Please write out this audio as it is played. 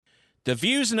The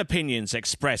views and opinions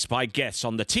expressed by guests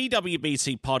on the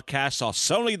TWBC podcast are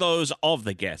solely those of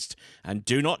the guest and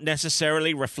do not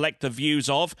necessarily reflect the views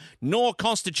of, nor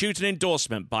constitute an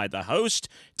endorsement by the host,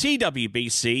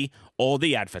 TWBC, or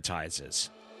the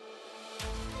advertisers.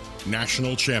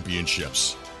 National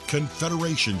championships,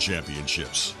 Confederation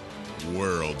championships,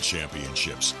 World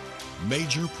championships,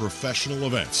 major professional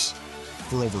events.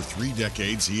 For over 3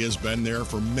 decades, he has been there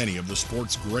for many of the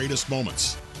sport's greatest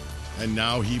moments. And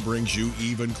now he brings you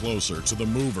even closer to the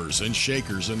movers and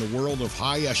shakers in the world of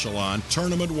high-echelon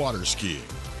tournament water skiing.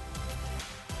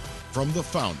 From the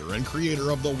founder and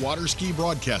creator of the Waterski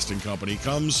Broadcasting Company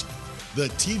comes the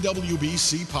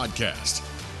TWBC Podcast.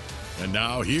 And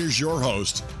now here's your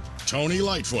host, Tony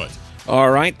Lightfoot.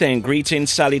 All right, then. Greetings,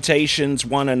 salutations,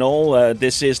 one and all.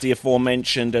 This is the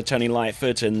aforementioned Tony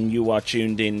Lightfoot, and you are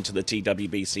tuned in to the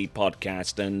TWBC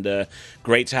podcast. And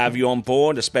great to have you on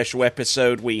board. A special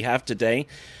episode we have today,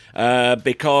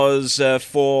 because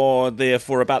for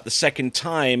about the second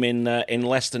time in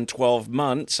less than 12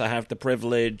 months, I have the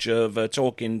privilege of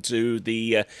talking to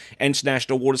the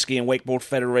International Waterski and Wakeboard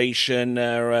Federation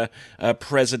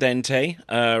Presidente,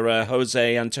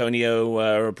 Jose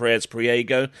Antonio Perez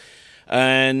Priego.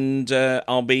 And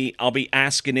I'll be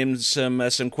asking him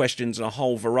some questions on a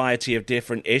whole variety of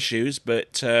different issues.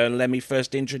 But let me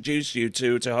first introduce you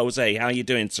to Jose. How are you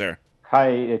doing, sir?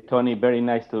 Hi, Tony. Very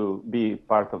nice to be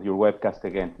part of your webcast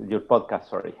again. Your podcast,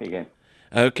 sorry, again.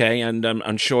 Okay, and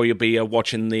I'm sure you'll be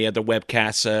watching the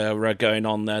webcasts going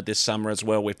on this summer as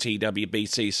well with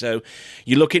TWBC. So,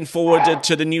 you looking forward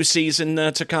to the new season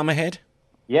to come ahead?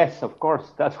 Yes, of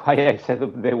course. That's why I said the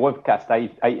webcast.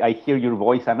 I hear your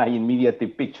voice and I immediately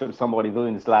picture somebody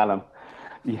doing slalom.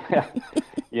 Yeah.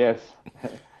 Yes,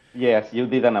 you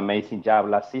did an amazing job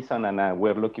last season, and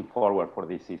we're looking forward for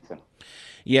this season.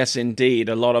 Yes, indeed.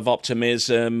 A lot of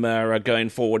optimism going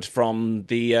forward from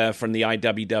the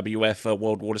IWWF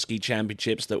World Waterski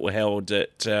Championships that were held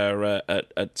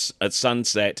at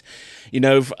Sunset. You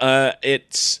know,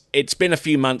 it's been a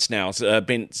few months now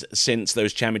since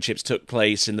those championships took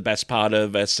place in the best part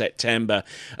of September.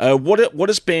 What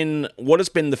has been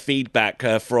the feedback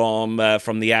from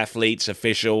the athletes,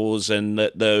 officials, and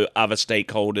the other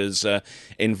stakeholders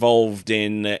involved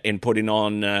in putting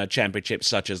on championships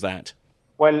such as that?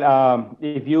 Well,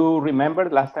 if you remember,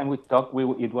 last time we talked,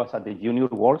 it was at the Junior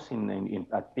Worlds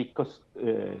at Picos,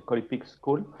 Corey Peak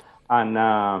School,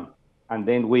 and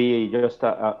then we just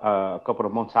a couple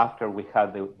of months after we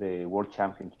had the World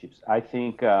Championships. I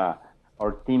think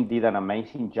our team did an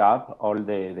amazing job. All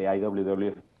the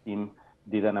IWWF team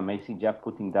did an amazing job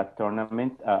putting that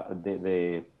tournament.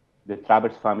 The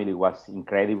Travers family was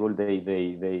incredible.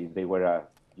 They were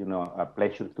a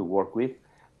pleasure to work with.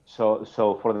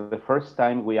 So for the first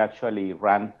time, we actually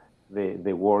ran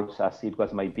the Worlds as it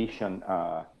was my vision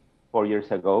 4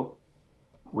 years ago.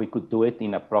 We could do it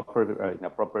in a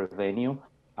proper venue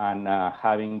and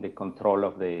having the control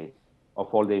of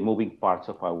all the moving parts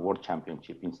of our World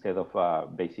Championship instead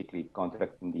of basically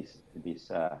contracting this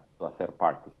to a third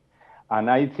party. And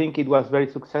I think it was very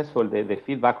successful. The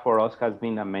feedback for us has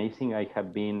been amazing. I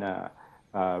have been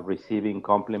receiving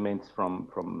compliments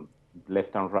from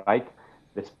left and right.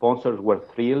 The sponsors were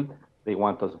thrilled. They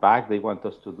want us back. They want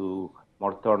us to do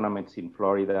more tournaments in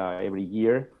Florida every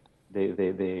year.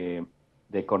 The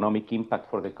economic impact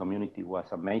for the community was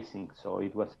amazing. So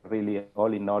it was really,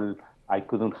 all in all, I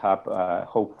couldn't have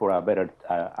hoped for a better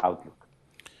outlook.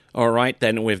 All right,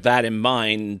 then, with that in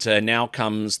mind, now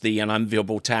comes the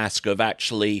unenviable task of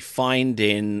actually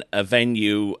finding a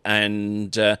venue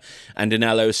and an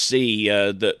LOC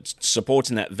that's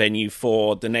supporting that venue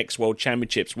for the next World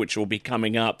Championships, which will be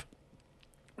coming up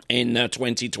in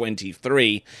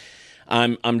 2023.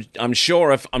 I'm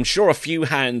sure a few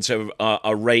hands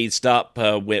are raised up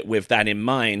with that in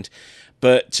mind.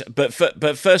 But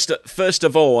first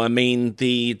of all, I mean,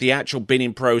 the actual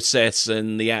bidding process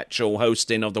and the actual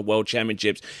hosting of the World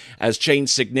Championships has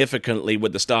changed significantly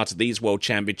with the start of these World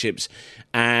Championships,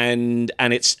 and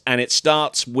it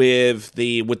starts with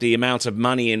the amount of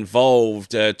money involved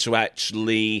to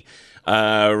actually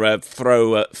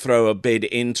throw a bid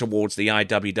in towards the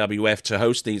IWWF to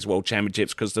host these World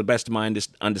Championships. Because, to the best of my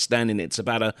understanding, it's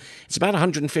about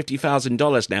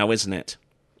 $150,000 now, isn't it?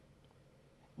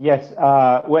 Yes.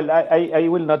 Well, I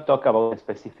will not talk about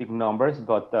specific numbers,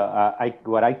 but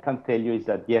what I can tell you is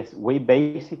that, yes, we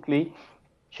basically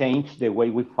changed the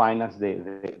way we finance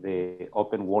the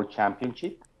Open World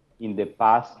Championship. In the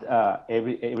past,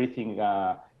 everything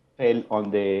fell on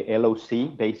the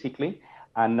LOC, basically.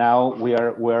 And now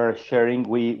we're sharing.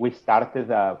 We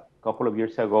started a couple of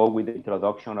years ago with the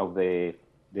introduction of the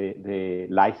the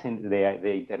license,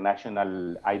 the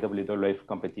international IWWF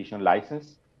competition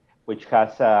license, which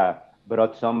has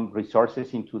brought some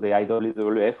resources into the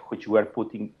IWWF, which we're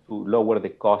putting to lower the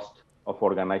cost of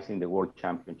organizing the World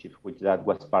Championships, which that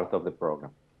was part of the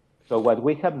program. So what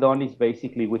we have done is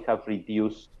basically we have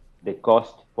reduced the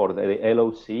cost for the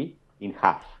LOC in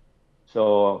half.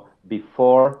 So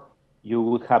before you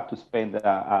would have to spend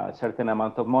a certain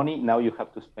amount of money, now you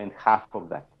have to spend half of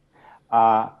that.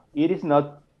 It is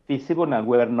not feasible, and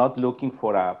we are not looking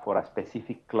for a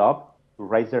specific club to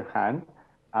raise their hand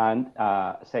and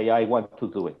say, I want to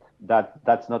do it.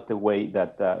 That's not the way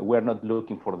that we're not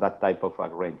looking for that type of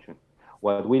arrangement.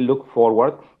 What we look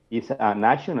forward is a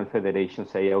national federation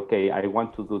say, okay, I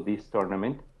want to do this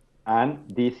tournament, and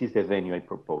this is the venue I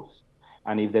propose.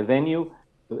 And if the venue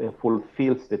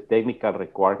fulfills the technical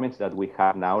requirements that we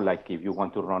have now, like if you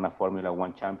want to run a Formula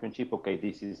One championship, okay,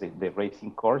 this is the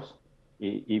racing course.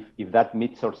 If that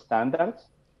meets our standards,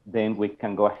 then we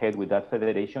can go ahead with that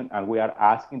federation, and we are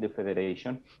asking the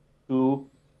federation to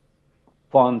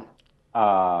fund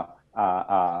a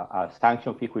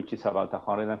sanction fee, which is about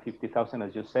 150,000,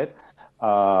 as you said,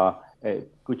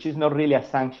 which is not really a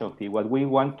sanction fee. What we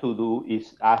want to do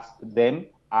is ask their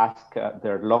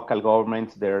local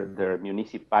governments, their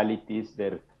municipalities,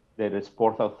 their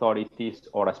sport authorities,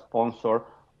 or a sponsor,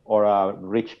 or a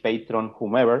rich patron,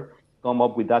 whomever, come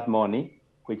up with that money,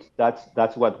 which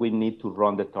that's what we need to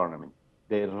run the tournament.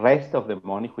 The rest of the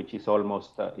money, which is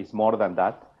almost is more than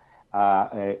that,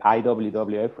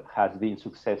 IWWF has been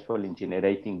successful in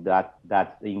generating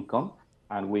that income,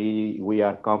 and we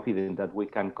are confident that we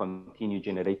can continue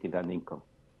generating that income.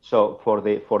 So for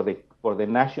the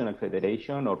national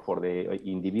federation or for the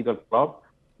individual club,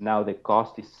 now the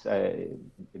cost is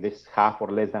less half or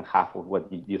less than half of what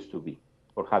it used to be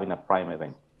for having a prime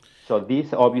event. So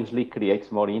this obviously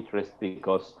creates more interest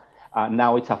because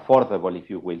now it's affordable, if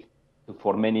you will,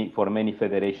 for many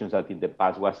federations that in the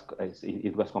past was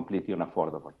completely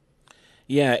unaffordable.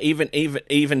 Yeah,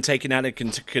 even taking that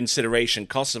into consideration,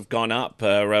 costs have gone up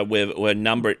with a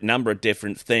number of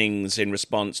different things in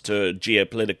response to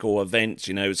geopolitical events.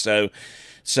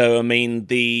 So I mean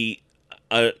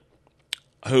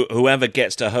whoever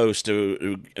gets to host,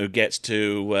 who gets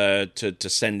to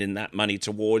send in that money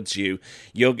towards you,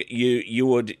 you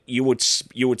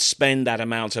would spend that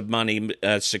amount of money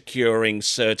securing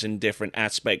certain different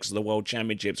aspects of the World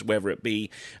Championships, whether it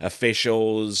be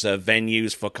officials,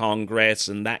 venues for Congress,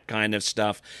 and that kind of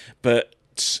stuff. But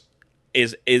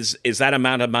is that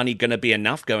amount of money going to be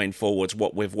enough going forwards?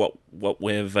 What with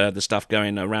the stuff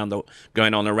going on around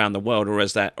the world, or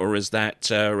is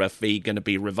that fee going to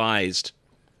be revised?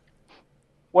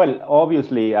 Well,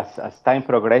 obviously, as time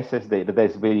progresses,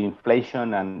 there's been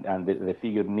inflation, and the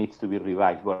figure needs to be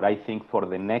revised. But I think for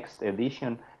the next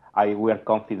edition, we are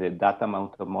confident that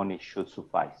amount of money should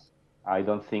suffice. I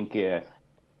don't think,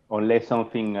 unless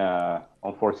something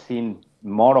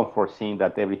more unforeseen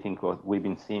that everything we've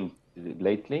been seeing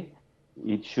lately,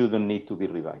 it shouldn't need to be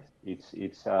revised.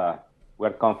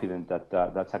 We're confident that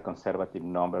that's a conservative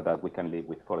number that we can live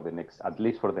with at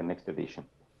least for the next edition.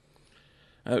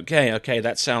 Okay,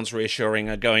 that sounds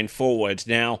reassuring going forward.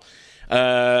 Now,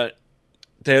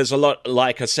 there's a lot,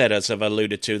 like I said, as I've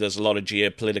alluded to, there's a lot of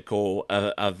geopolitical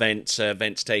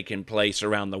events taking place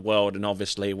around the world, and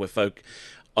obviously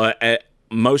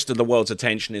most of the world's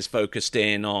attention is focused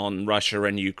in on Russia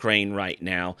and Ukraine right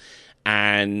now,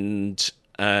 and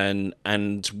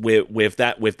with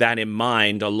that in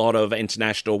mind, a lot of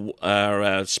international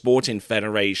sporting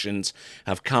federations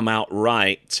have come out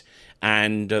right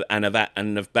and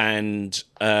have banned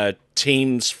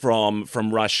teams from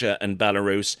Russia and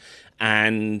Belarus,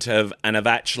 and have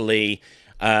actually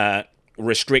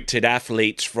restricted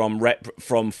athletes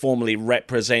from formally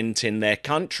representing their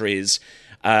countries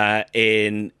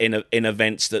in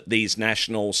events that these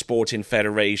national sporting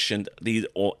federations,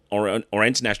 or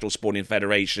international sporting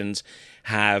federations,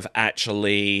 have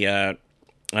actually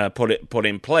put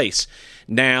in place.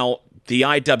 Now, the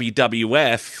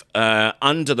IWWF,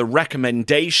 under the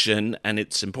recommendation, and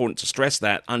it's important to stress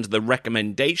that, under the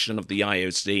recommendation of the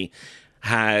IOC,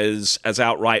 has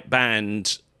outright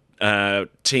banned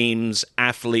teams,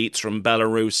 athletes from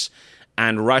Belarus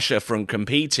and Russia from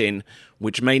competing,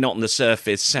 which may not on the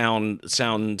surface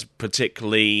sound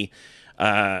particularly,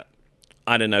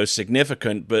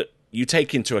 significant, but you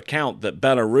take into account that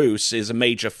Belarus is a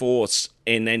major force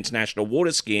in international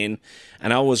water skiing,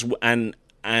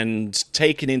 and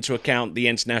taking into account the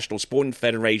International Sporting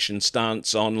Federation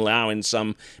stance on allowing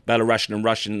some Belarusian and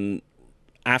Russian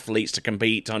athletes to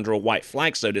compete under a white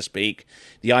flag, so to speak,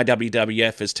 the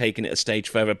IWWF has taken it a stage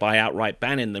further by outright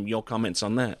banning them. Your comments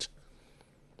on that?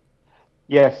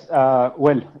 Yes,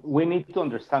 well, we need to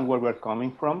understand where we're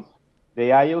coming from. The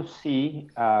IOC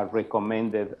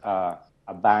recommended a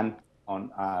ban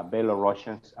on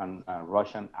Belarusians and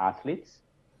Russian athletes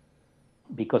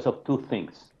because of two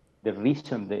things. The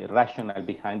reason, the rationale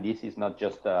behind this is not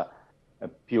just a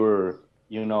pure,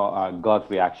 gut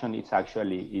reaction. It's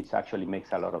actually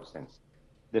makes a lot of sense.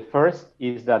 The first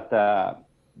is that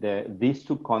these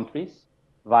two countries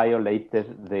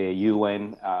violated the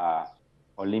UN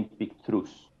Olympic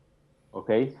truce.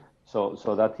 Okay,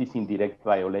 so that is in direct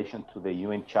violation to the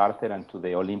UN Charter and to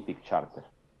the Olympic Charter.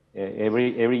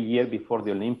 Every year before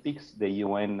the Olympics, the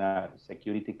UN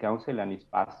Security Council, and it's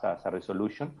passed as a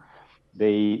resolution.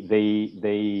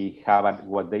 They have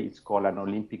it's called an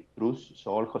Olympic truce.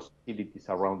 So all hostilities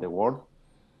around the world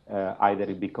either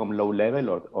it become low level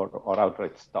or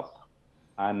outright stop.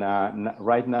 And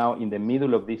right now, in the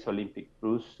middle of this Olympic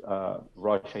truce,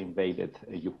 Russia invaded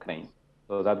Ukraine.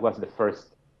 So that was the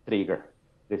first trigger.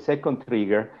 The second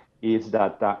trigger is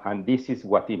that, and this is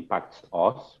what impacts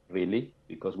us really,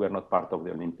 because we're not part of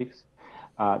the Olympics.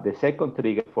 The second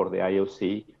trigger for the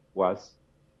IOC was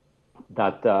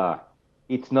that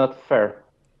it's not fair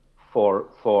for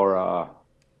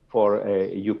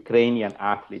Ukrainian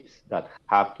athletes that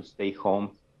have to stay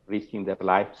home, risking their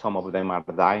life. Some of them are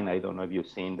dying. I don't know if you've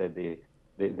seen that the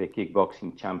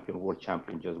kickboxing world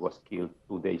champion, just was killed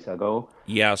 2 days ago.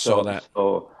 Yeah, I saw that.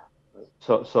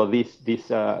 So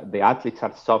the athletes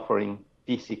are suffering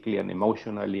physically and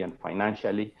emotionally and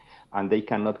financially, and they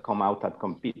cannot come out and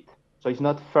compete. So it's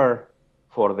not fair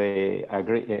for the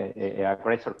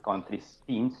aggressor countries'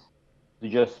 teams to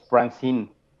just prance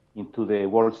into the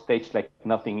world stage like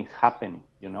nothing is happening.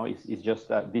 It's just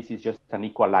this is just an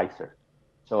equalizer.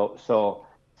 So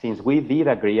since we did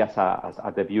agree as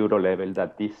at the bureau level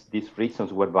that these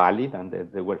reasons were valid and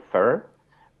they were fair,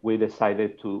 we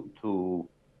decided to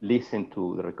listen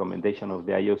to the recommendation of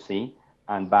the IOC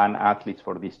and ban athletes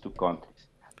for these two countries.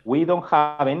 We don't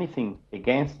have anything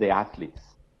against the athletes.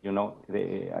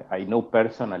 I know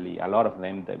personally a lot of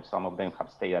them. Some of them have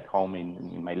stayed at home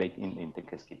in my lake in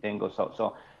Tequesquitengo.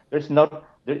 So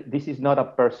this is not a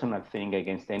personal thing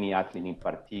against any athlete in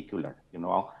particular.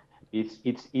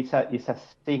 It's a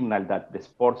signal that the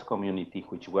sports community,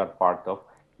 which we are part of,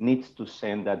 needs to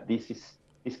send that this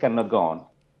cannot go on.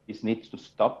 This needs to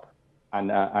stop, and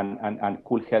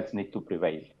cool heads need to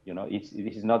prevail. This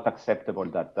is not acceptable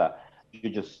that you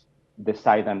just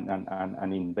decide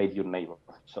and invade your neighbor.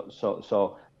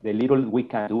 So the little we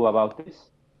can do about this,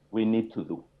 we need to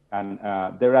do. And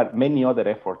there are many other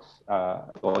efforts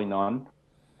going on,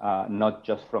 not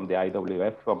just from the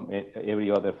IWF, from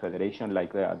every other federation,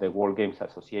 like the World Games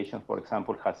Association, for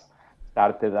example, has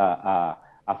started a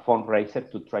fundraiser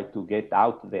to try to get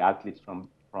out the athletes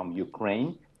from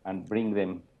Ukraine and bring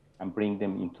them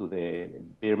into the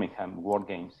Birmingham World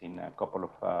Games in a couple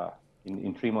of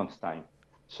in 3 months' time.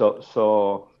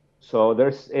 So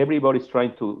there's everybody's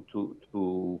trying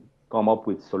to come up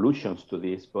with solutions to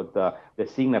this, but the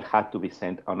signal had to be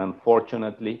sent, and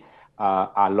unfortunately,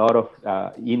 a lot of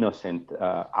innocent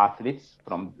athletes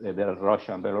from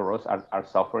Russia and Belarus are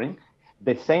suffering.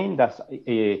 The same as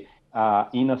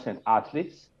innocent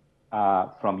athletes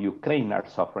from Ukraine are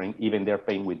suffering, even they're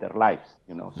paying with their lives.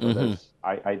 So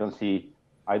I don't see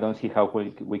how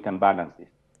we can balance this.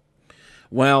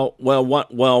 Well,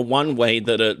 one way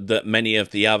that many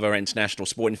of the other international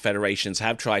sporting federations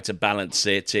have tried to balance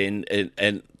it in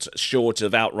short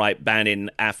of outright banning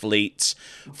athletes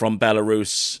from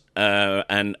Belarus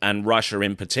and Russia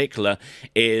in particular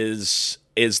is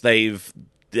they've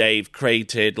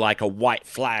created like a white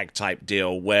flag type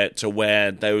deal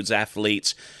where those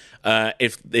athletes,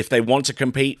 if they want to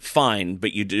compete, fine,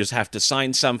 but you just have to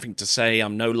sign something to say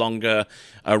I'm no longer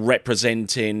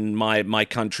representing my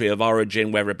country of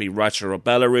origin, whether it be Russia or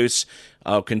Belarus.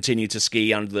 I'll continue to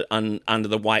ski under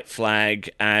the white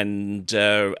flag and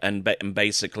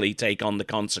basically take on the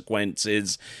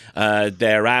consequences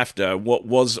thereafter. What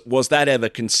was that ever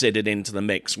considered into the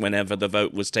mix whenever the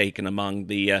vote was taken among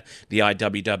the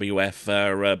IWWF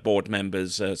board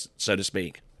members, so to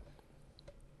speak?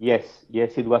 Yes,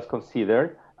 it was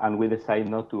considered, and we decided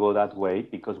not to go that way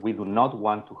because we do not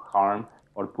want to harm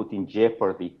or put in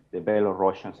jeopardy the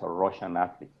Belarusians or Russian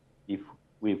athletes. If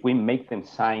we make them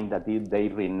sign that they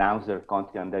renounce their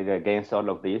country and they're against all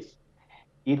of this,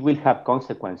 it will have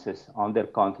consequences on their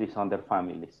countries, on their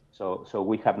families. So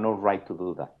we have no right to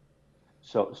do that.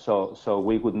 So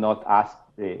we would not ask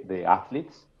the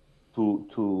athletes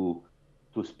to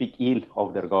speak ill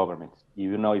of their governments.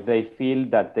 If they feel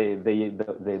that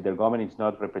their government is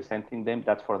not representing them,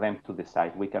 that's for them to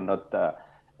decide. We cannot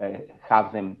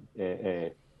have them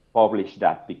publish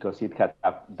that because it had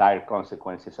dire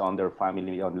consequences on their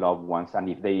family, on loved ones, and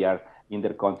if they are in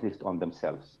their countries, on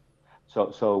themselves.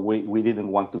 So we didn't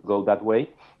want to go that way.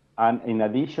 And in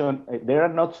addition, there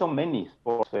are not so many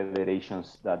sports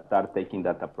federations that are taking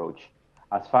that approach.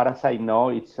 As far as I know,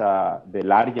 it's the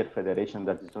larger federation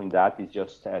that is doing that is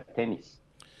just tennis.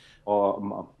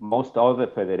 Or most other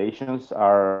federations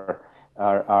are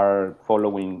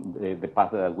following the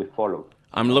path that we follow.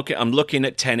 I'm looking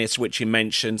at tennis, which you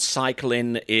mentioned.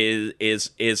 Cycling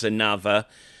is another.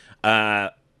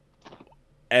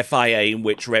 FIA,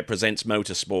 which represents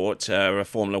motorsport,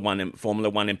 Formula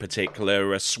One in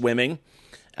particular, swimming,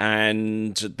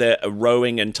 and the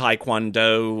rowing and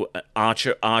taekwondo,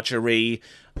 archery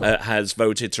has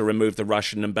voted to remove the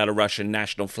Russian and Belarusian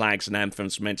national flags and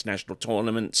anthems from international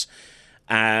tournaments.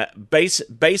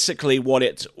 Basically,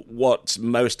 what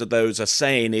most of those are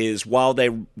saying is while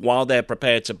they're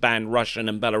prepared to ban Russian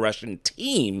and Belarusian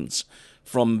teams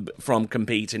from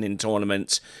competing in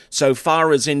tournaments, so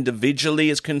far as individually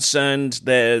is concerned,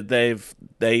 they've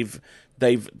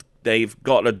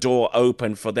got a door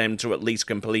open for them to at least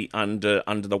compete under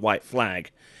the white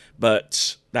flag.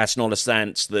 But that's not a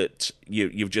stance that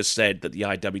you've just said that the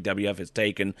IWWF has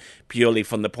taken purely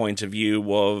from the point of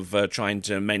view of trying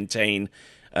to maintain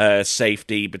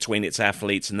safety between its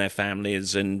athletes and their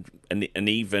families and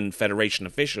even federation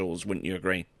officials. Wouldn't you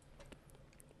agree?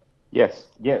 Yes.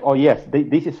 Yeah. Oh, yes.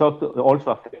 This is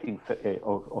also affecting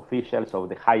officials of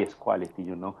the highest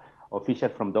quality.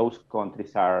 Officials from those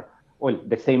countries are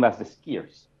the same as the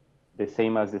skiers.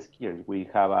 We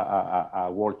have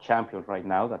a world champion right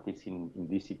now that is in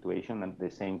this situation, and the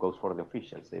same goes for the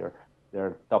officials.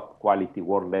 They're top quality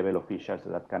world level officials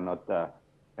that cannot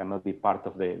be part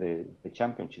of the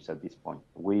championships at this point.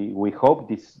 We hope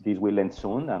this will end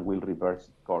soon and will reverse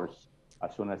course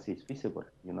as soon as it's feasible.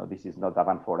 This is not a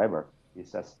ban forever.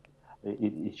 It's just,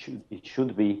 it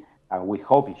should be, and we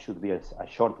hope it should be a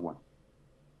short one.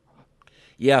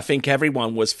 Yeah, I think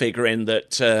everyone was figuring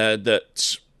that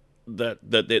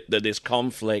this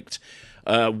conflict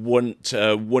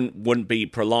wouldn't be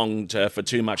prolonged for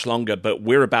too much longer. But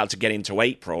we're about to get into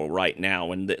April right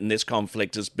now, and this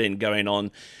conflict has been going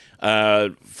on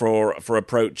for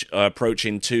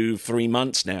approaching 2-3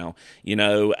 months now.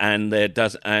 And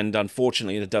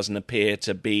unfortunately there doesn't appear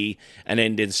to be an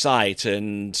end in sight.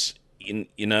 And I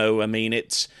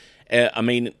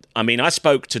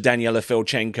spoke to Daniela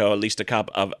Filchenko at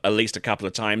least a couple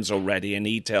of times already, and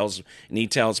he tells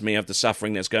me of the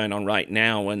suffering that's going on right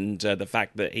now, and the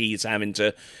fact that he's having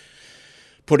to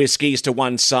put his skis to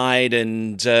one side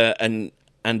and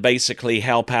basically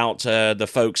help out the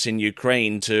folks in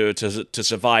Ukraine to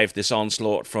survive this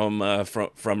onslaught from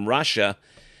Russia.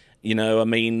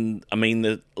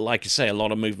 Like you say, a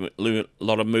lot of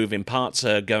moving parts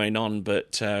are going on,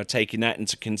 but taking that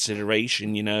into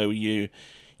consideration, you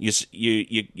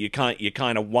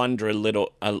kind of wonder a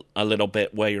little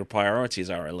bit where your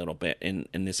priorities are a little bit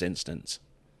in this instance.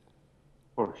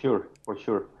 For sure.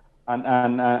 And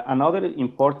another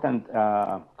important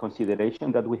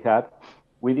consideration that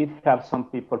we did have some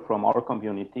people from our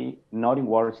community, not in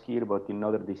water ski, but in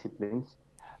other disciplines,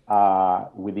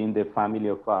 within the family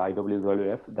of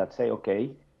IWWF that say,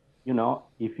 okay,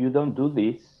 if you don't do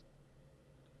this,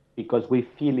 because we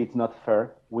feel it's not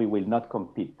fair, we will not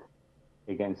compete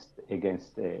against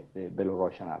the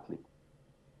Belarusian athlete.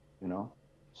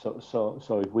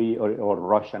 So if we or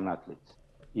Russian athletes,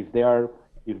 if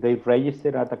they've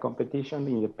registered at a competition,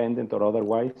 independent or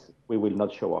otherwise, we will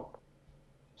not show up.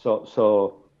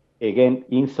 So again,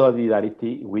 in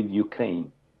solidarity with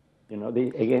Ukraine.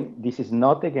 This is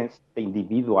not against the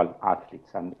individual athletes,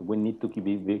 and we need to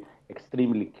be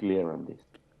extremely clear on this.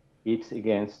 It's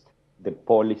against the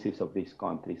policies of these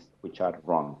countries, which are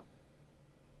wrong.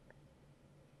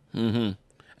 Mm-hmm.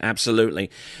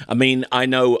 Absolutely. I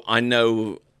know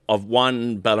of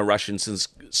one Belarusian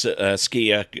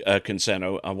skier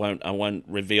concerned. I won't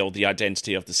reveal the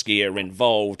identity of the skier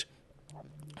involved,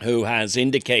 who has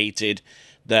indicated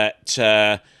that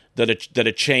a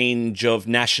change of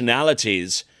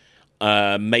nationalities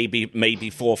may be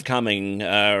forthcoming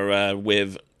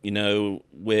with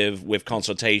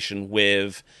consultation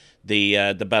with the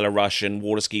Belarusian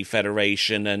Waterski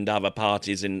Federation and other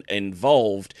parties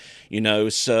involved.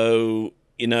 So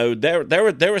there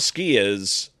are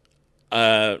skiers.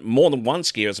 More than one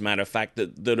skier, as a matter of fact,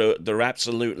 that are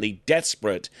absolutely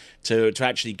desperate to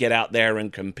actually get out there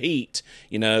and compete.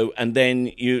 And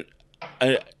then you.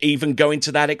 Even going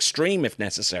to that extreme if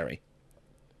necessary.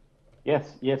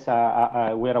 Yes,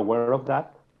 we're aware of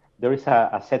that. There is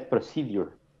a set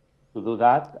procedure to do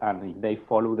that, and if they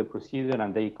follow the procedure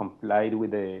and they comply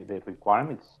with the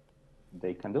requirements,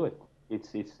 they can do it.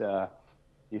 It's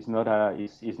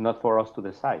not for us to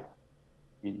decide.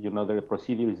 The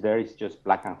procedure is there. It's just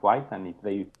black and white, and if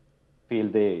they feel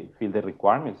the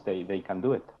requirements, they can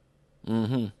do it.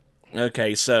 Mm-hmm.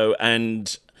 Okay, so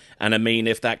and I mean,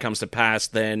 if that comes to pass,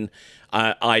 then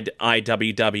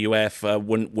IWWF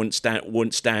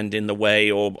wouldn't stand in the way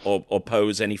or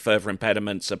pose any further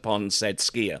impediments upon said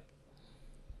skier.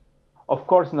 Of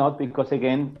course not, because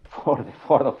again, for the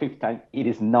fourth or fifth time, it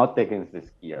is not against the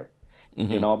skier.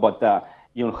 Mm-hmm. But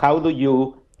how do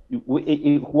you?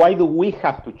 Why do we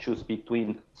have to choose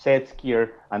between said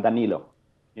skier and Danilo?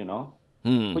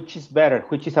 Which is better?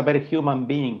 Which is a better human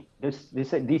being? This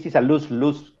is a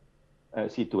lose-lose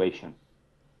situation.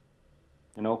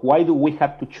 Why do we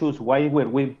have to choose? Why were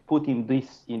we put in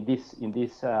this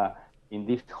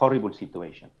horrible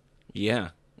situation? Yeah.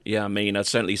 I mean, I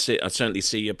certainly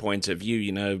see your point of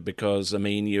view. Because I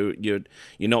mean, you're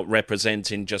not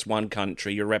representing just one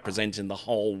country. You're representing the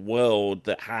whole world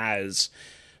that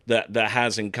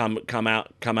hasn't come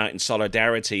out in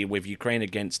solidarity with Ukraine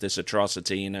against this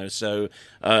atrocity. So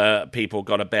people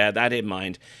got to bear that in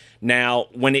mind. Now,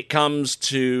 when it comes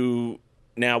to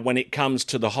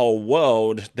the whole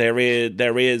world, there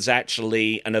is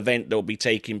actually an event that will be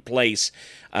taking place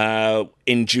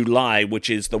in July, which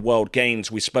is the World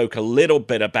Games. We spoke a little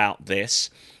bit about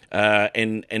this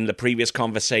in the previous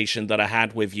conversation that I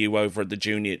had with you over at the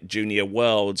Junior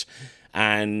Worlds,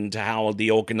 and how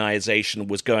the organization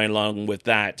was going along with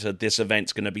that. This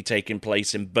event's going to be taking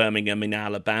place in Birmingham, in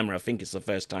Alabama. I think it's the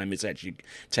first time it's actually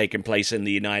taken place in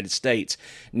the United States.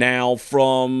 Now,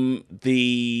 from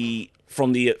the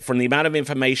amount of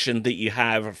information that you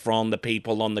have from the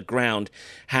people on the ground,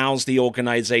 how's the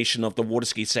organization of the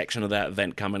waterski section of that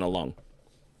event coming along?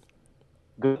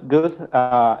 Good.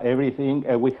 Everything.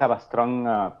 We have a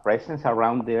strong presence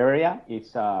around the area.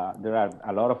 There are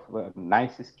a lot of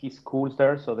nice ski schools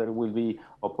there, so there will be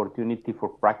opportunity for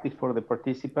practice for the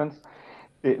participants.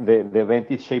 The event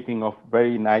is shaping up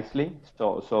very nicely,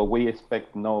 so we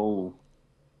expect no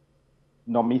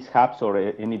mishaps or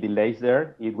any delays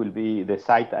there. It will be the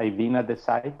site. I've been at the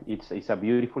site. It's a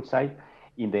beautiful site.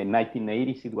 In the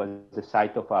 1980s, it was the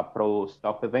site of a pro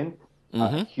stop event.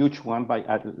 Mm-hmm. A huge one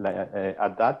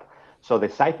at that. So the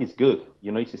site is good.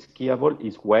 It's skiable,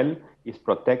 it's it's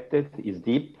protected, it's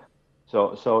deep.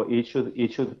 So it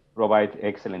should provide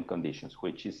excellent conditions,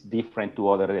 which is different to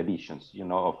other editions,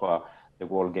 of the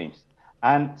World Games.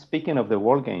 And speaking of the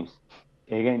World Games,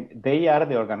 again, they are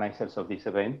the organizers of this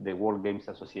event, the World Games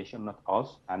Association, not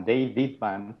us, and they did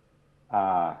ban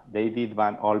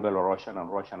all Belarusian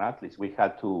and Russian athletes. We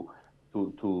had to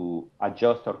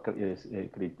adjust our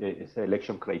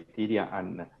selection criteria,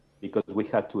 and because we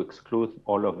had to exclude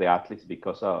all of the athletes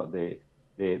because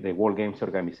the World Games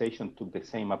organization took the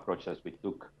same approach as we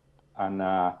took. And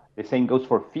the same goes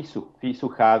for FISU.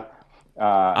 FISU had...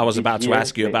 I was about to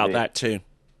ask you about that too.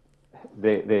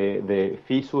 The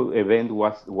FISU event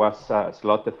was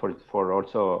slotted for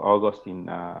also August in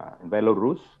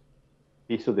Belarus.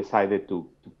 FISU decided to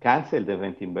cancel the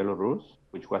event in Belarus,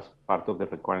 which was part of the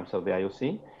requirements of the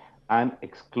IOC, and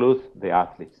exclude the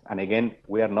athletes. And again,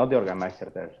 we are not the organizer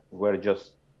there. We're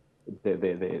just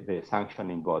the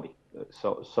sanctioning body.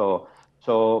 So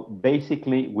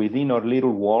basically, within our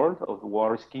little world of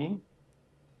water skiing,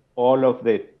 all of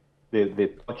the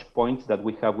touch points that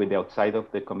we have with the outside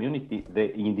of the community,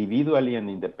 they individually and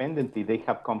independently, they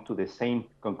have come to the same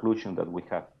conclusion that we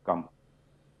have come.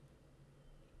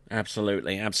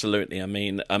 Absolutely. I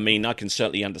mean, I can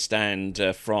certainly understand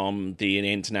from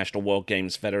the International World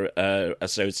Games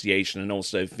Association and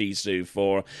also FISU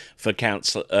for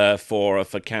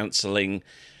cancelling.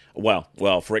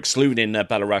 For excluding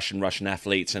Belarusian Russian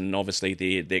athletes, and obviously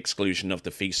the exclusion of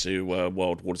the FISU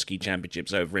World Waterski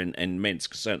Championships over in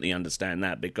Minsk. Certainly understand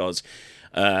that, because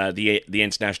the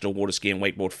International Waterski and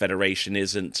Wakeboard Federation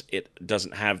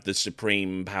doesn't have the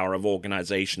supreme power of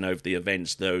organization over the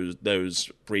events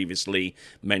those previously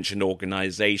mentioned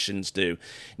organizations do.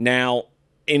 Now,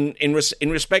 in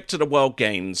respect to the World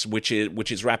Games, which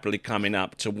is rapidly coming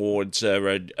up towards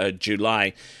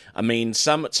July, I mean,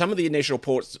 some of the initial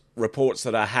reports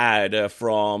that I had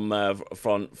from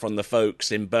the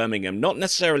folks in Birmingham, not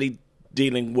necessarily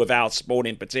dealing with our sport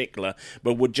in particular,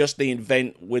 but with just the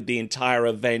entire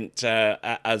event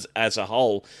as a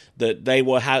whole, that they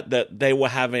were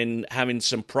having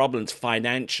some problems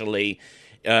financially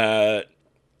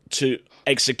to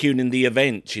executing the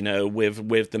event,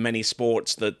 with the many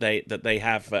sports that they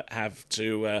have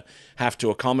to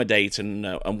accommodate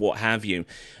and what have you.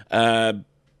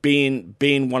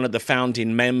 Being one of the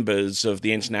founding members of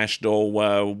the International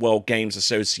World Games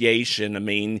Association, I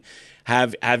mean,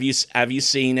 Have you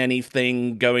seen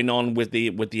anything going on with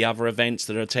the other events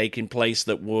that are taking place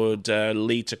that would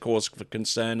lead to cause for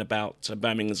concern about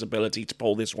Birmingham's ability to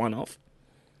pull this one off?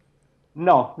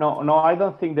 No. I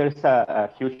don't think there's a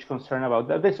huge concern about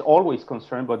that. There's always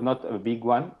concern, but not a big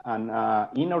one. And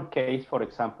in our case, for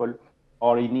example,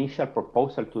 our initial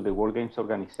proposal to the World Games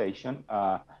Organization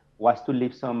was to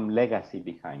leave some legacy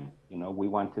behind. We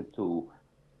wanted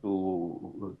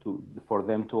for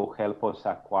them to help us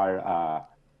acquire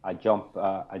a jump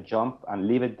and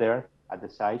leave it there at the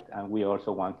site. And we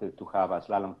also wanted to have a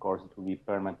slalom course to be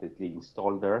permanently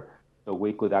installed there, so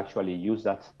we could actually use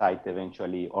that site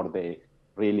eventually, or the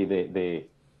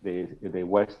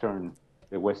western,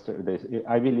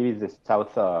 I believe it's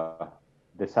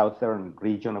the southern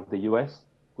region of the U.S.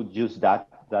 could use that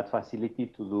facility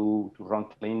to run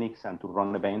clinics and to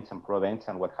run events and pro events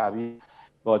and what have you.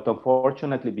 But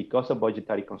unfortunately, because of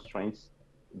budgetary constraints,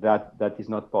 that is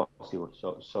not possible.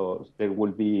 So there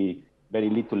will be very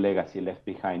little legacy left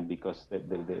behind, because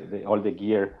all the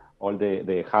gear, all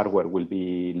the hardware will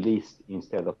be leased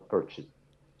instead of purchased.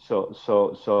 So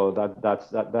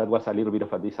that was a little bit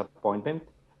of a disappointment.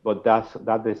 But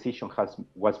that decision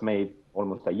was made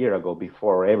almost a year ago,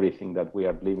 before everything that we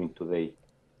are living today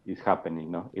is happening.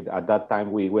 No, at that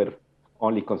time we were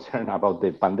only concerned about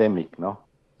the pandemic. No.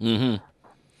 Mm-hmm.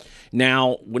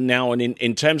 Now,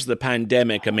 in terms of the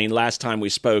pandemic, I mean, last time we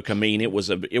spoke, I mean, it was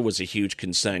a huge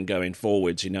concern going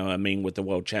forwards. I mean, with the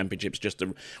World Championships,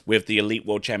 with the Elite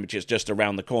World Championships just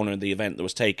around the corner, the event that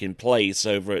was taking place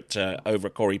over at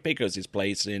Corey Picos'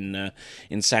 place in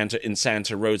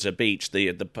Santa Rosa Beach,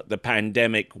 the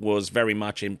pandemic was very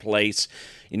much in place.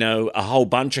 A whole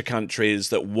bunch of countries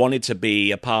that wanted to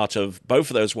be a part of both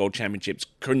of those World Championships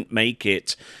couldn't make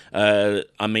it. I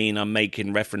mean, I'm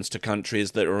making reference to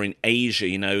countries that are in Asia,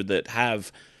 that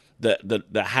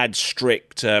had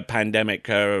strict pandemic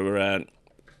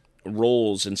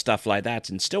rules and stuff like that,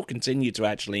 and still continue to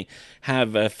actually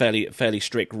have a fairly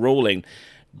strict ruling.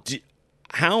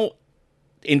 How,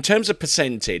 in terms of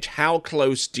percentage, how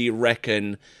close do you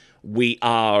reckon we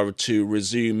are to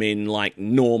resuming like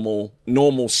normal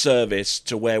service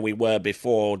to where we were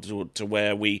before, to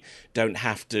where we don't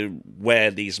have to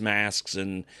wear these masks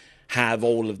and have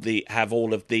all of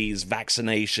these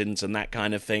vaccinations and that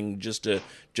kind of thing, just to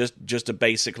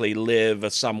basically live a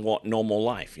somewhat normal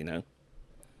life,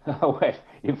 Well,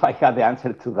 if I had the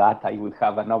answer to that, I would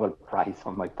have a Nobel Prize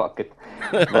on my pocket.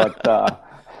 But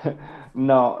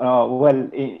no. Well,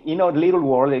 in our little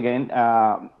world again,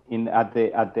 I'm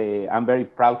very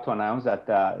proud to announce that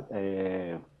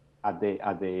at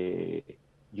the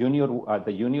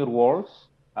junior worlds,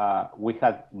 we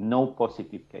had no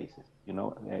positive cases.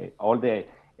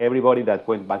 Everybody that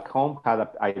went back home had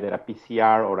either a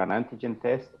PCR or an antigen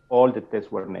test. All the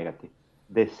tests were negative.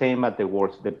 The same at the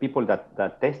worlds. The people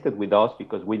that tested with us,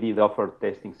 because we did offer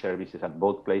testing services at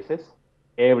both places,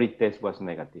 every test was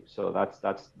negative. So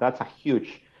that's a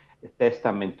huge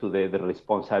testament to the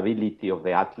responsibility of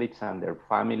the athletes and their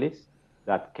families,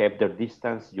 that kept their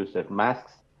distance, used their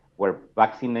masks, were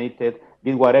vaccinated,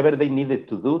 did whatever they needed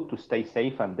to do to stay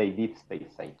safe, and they did stay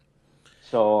safe.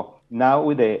 So now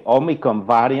with the Omicron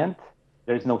variant,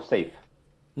 there's no safe.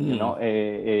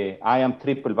 I am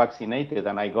triple vaccinated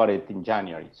and I got it in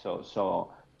January. So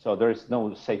there's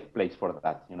no safe place for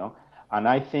that. And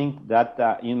I think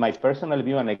that in my personal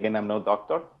view, and again, I'm no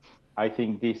doctor, I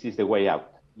think this is the way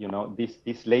out.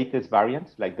 These latest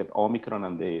variants, like the Omicron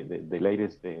and the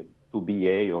latest, the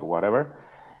 2BA or whatever,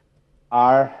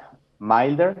 are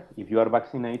milder if you are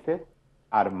vaccinated,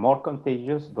 are more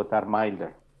contagious, but are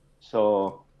milder.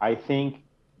 So I think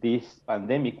this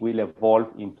pandemic will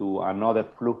evolve into another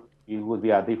flu. It will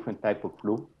be a different type of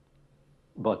flu,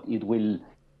 but it will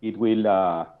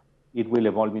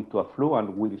evolve into a flu,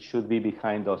 and should be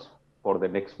behind us for the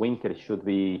next winter. It should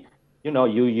be,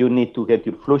 you need to get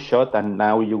your flu shot, and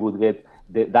now you would get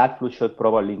that flu shot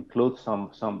probably includes some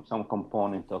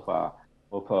component of a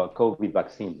COVID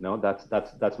vaccine. No,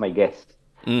 that's my guess.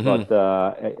 Mm-hmm. But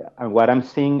and what I'm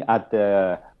seeing at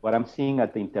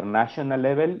the international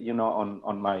level,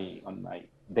 on my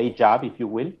day job, if you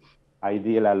will, I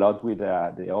deal a lot with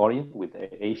the Orient, with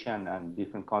Asia and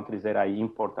different countries that I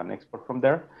import and export from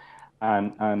there,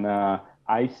 and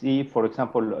I see, for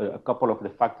example, a couple of the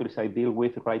factories I deal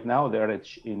with right now, they're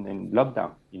in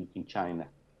lockdown in China.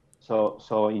 So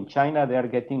in China, they are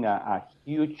getting a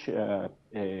huge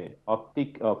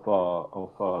uptick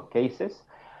of cases,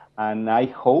 and I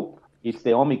hope it's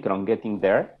the Omicron getting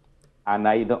there, and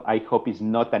I hope it's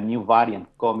not a new variant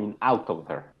coming out of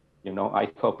there. I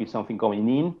hope it's something going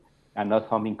in and not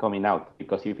something coming out,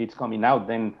 because if it's coming out,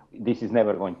 then this is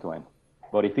never going to end.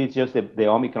 But if it's just the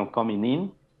Omicron coming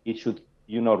in, it should,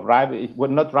 not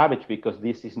ravage, because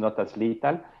this is not as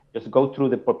lethal. Just go through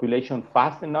the population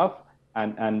fast enough,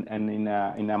 and in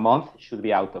a month should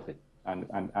be out of it,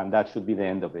 and that should be the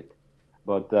end of it.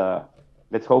 But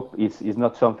let's hope it's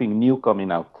not something new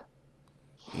coming out.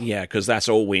 Yeah, because that's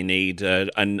all we need.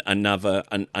 Another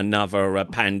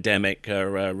pandemic,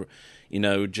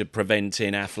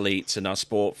 preventing athletes and our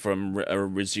sport from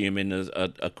resuming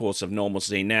a course of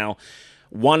normalcy. Now,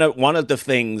 one of the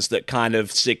things that kind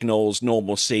of signals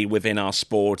normalcy within our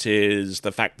sport is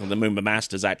the fact that the Moomba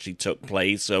Masters actually took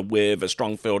place with a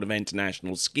strong field of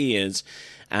international skiers,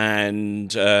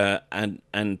 and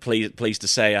pleased to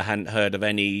say I hadn't heard of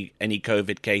any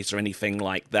COVID case or anything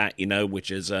like that,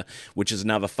 which is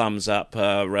another thumbs up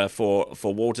for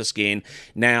water skiing.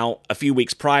 Now, a few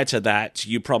weeks prior to that,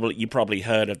 you probably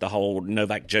heard of the whole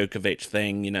Novak Djokovic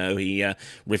thing. He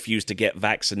refused to get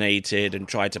vaccinated and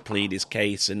tried to plead his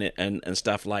case and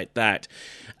stuff like that.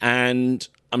 And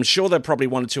I'm sure there are probably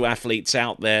one or two athletes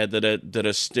out there that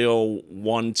are still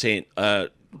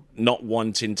not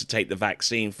wanting to take the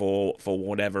vaccine for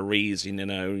whatever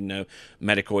reason,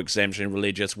 medical exemption,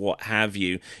 religious, what have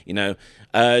you.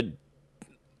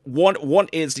 What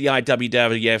is the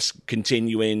IWWF's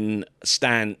continuing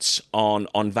stance on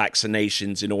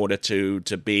vaccinations in order to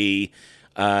be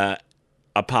a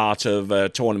part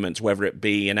of tournaments, whether it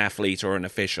be an athlete or an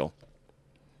official?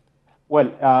 Well,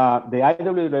 the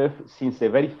IWWF, since the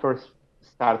very first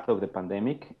start of the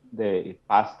pandemic, they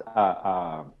passed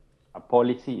a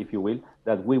policy, if you will,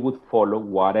 that we would follow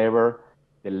whatever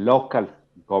the local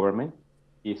government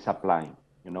is applying.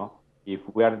 If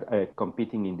we are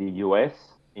competing in the U.S.,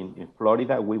 in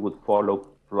Florida, we would follow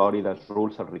Florida's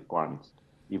rules and requirements.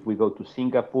 If we go to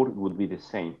Singapore, it would be the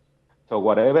same. So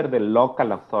whatever the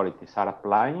local authorities are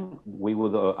applying, we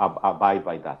would abide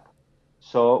by that.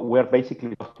 So we're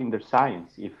basically trusting their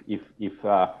science. If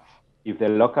the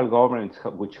local governments,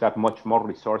 which have much more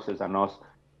resources than us,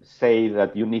 say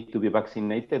that you need to be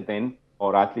vaccinated, then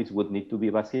our athletes would need to be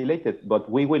vaccinated. But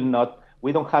we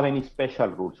don't have any special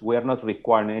rules. We are not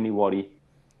requiring anybody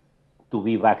to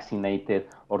be vaccinated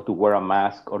or to wear a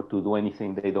mask or to do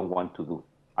anything they don't want to do.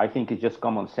 I think it's just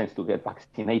common sense to get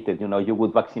vaccinated. You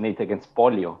would vaccinate against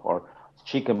polio or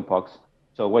chickenpox.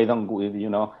 So we don't,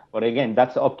 but again,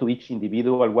 that's up to each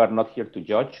individual. We're not here to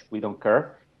judge. We don't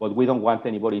care, but we don't want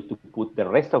anybody to put the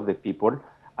rest of the people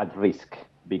at risk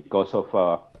because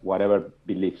of whatever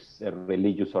beliefs,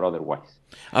 religious or otherwise.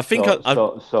 I think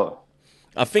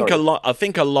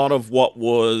a lot of what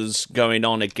was going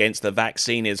on against the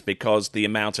vaccine is because the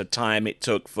amount of time it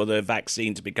took for the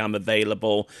vaccine to become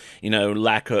available,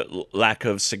 lack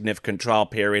of significant trial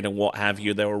period and what have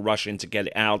you. They were rushing to get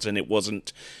it out, and it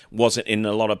wasn't in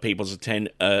a lot of people's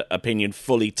opinion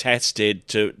fully tested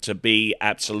to be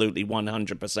absolutely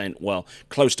 100%, well,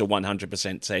 close to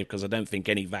 100% safe, because I don't think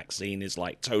any vaccine is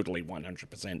like totally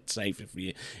 100% safe if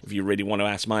you really want to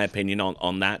ask my opinion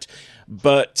on that.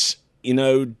 But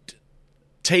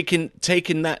taking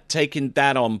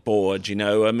that on board,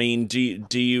 I mean, do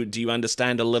you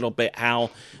understand a little bit how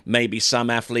maybe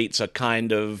some athletes are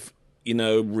kind of,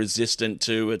 resistant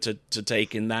to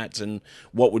taking that, and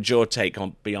what would your take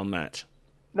be on that?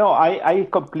 No, I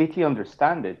completely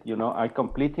understand it. I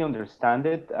completely understand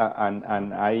it,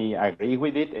 and I agree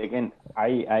with it. Again,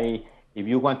 I if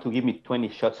you want to give me 20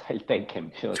 shots, I'll take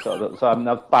them. So I'm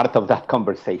not part of that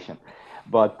conversation,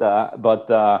 but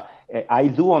I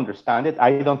do understand it.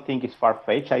 I don't think it's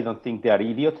far-fetched. I don't think they are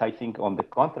idiots. I think, on the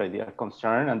contrary, they are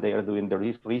concerned and they are doing the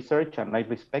research, and I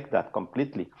respect that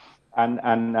completely. And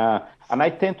I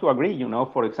tend to agree.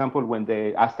 For example, when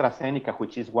the AstraZeneca,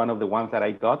 which is one of the ones that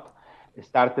I got,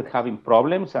 started having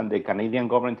problems, and the Canadian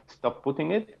government stopped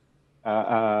putting it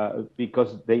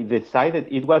because they decided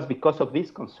it was because of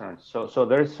these concerns. So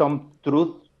there is some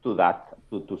truth to that,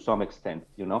 to some extent.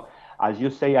 As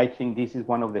you say, I think this is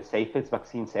one of the safest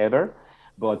vaccines ever,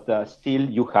 but still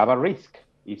you have a risk.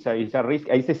 It's a risk.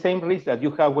 It's the same risk that you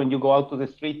have when you go out to the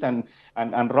street and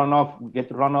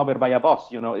get run over by a bus.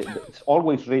 It's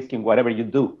always risk in whatever you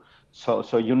do.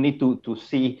 So you need to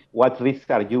see what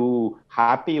risks are you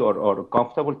happy or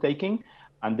comfortable taking,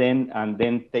 and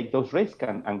then take those risks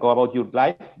and go about your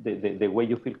life the way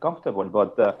you feel comfortable.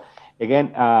 But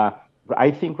again,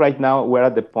 I think right now we're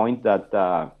at the point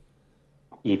that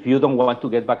if you don't want to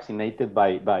get vaccinated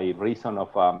by reason of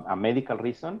a medical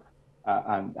reason,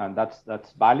 and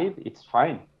that's valid, it's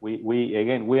fine.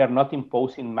 We are not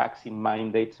imposing vaccine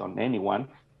mandates on anyone.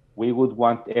 We would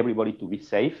want everybody to be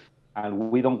safe,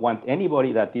 and we don't want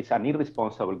anybody that is an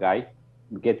irresponsible guy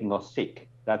getting us sick.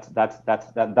 That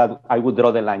I would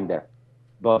draw the line there.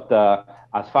 But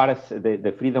as far as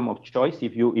the freedom of choice,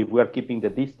 if we are keeping the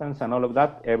distance and all of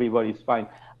that, everybody's fine.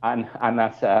 And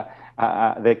as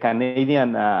the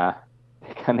Canadian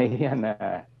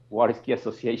Waterski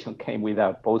Association came with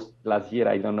a post last year.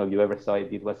 I don't know if you ever saw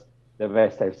it. It was the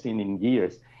best I've seen in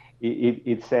years.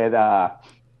 It said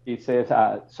it says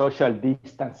social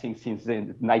distancing since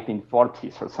the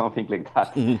 1940s or something like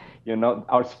that. You know,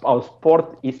 our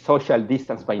sport is social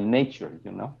distance by nature.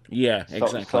 You know. Yeah,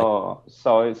 exactly. So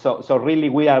really,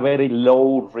 we are very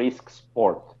low risk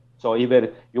sport. So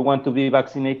either you want to be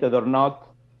vaccinated or not,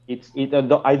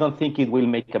 I don't think it will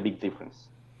make a big difference.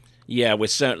 Yeah, we're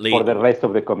certainly for the rest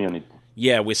of the community.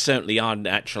 Yeah, we certainly are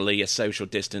naturally a social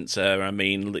distancer. I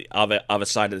mean, the other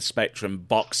side of the spectrum,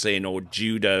 boxing or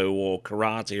judo or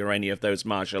karate or any of those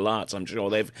martial arts, I'm sure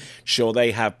they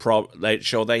have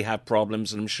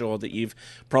problems, and I'm sure that you've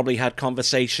probably had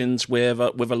conversations with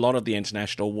a lot of the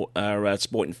international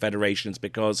sporting federations,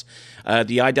 because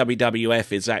the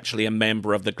IWWF is actually a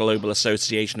member of the Global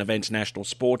Association of International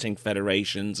Sporting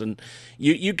Federations, and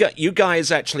you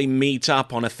guys actually meet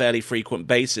up on a fairly frequent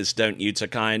basis, don't you, to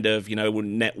kind of,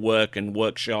 network and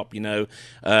workshop,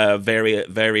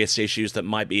 various issues that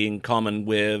might be in common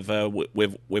with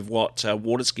what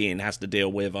water skiing has to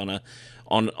deal with on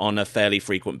a fairly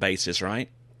frequent basis, right?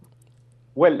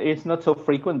 Well, it's not so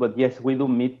frequent, but yes, we do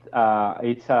meet. There are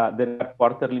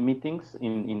quarterly meetings.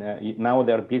 Now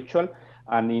they're virtual,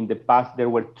 and in the past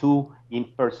there were 2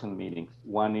 in-person meetings,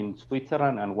 one in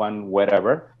Switzerland and one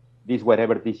wherever. This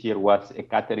year was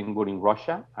Ekaterinburg in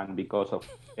Russia, and because of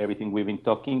everything we've been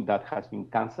talking, that has been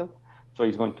canceled. So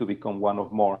it's going to become one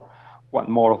more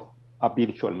a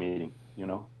virtual meeting,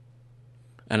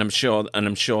 And I'm sure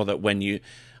that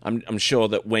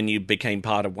when you became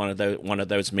part of one of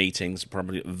those meetings,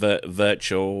 probably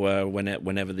virtual,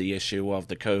 whenever the issue of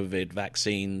the COVID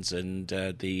vaccines and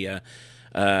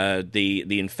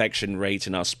the infection rate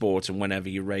in our sport, and whenever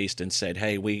you raised and said,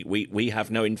 "Hey, we have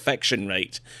no infection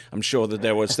rate," I'm sure that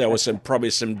there was probably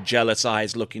some jealous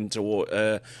eyes looking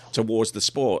towards the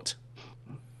sport.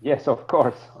 Yes, of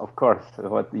course.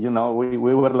 But we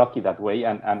were lucky that way,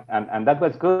 and that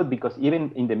was good, because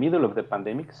even in the middle of the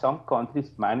pandemic, some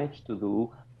countries managed to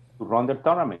run their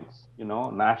tournaments,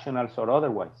 nationals or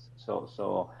otherwise.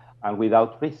 So and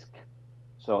without risk.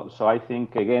 So I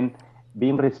think, again,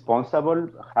 being responsible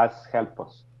has helped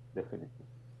us, definitely.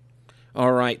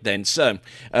 All right, then. So,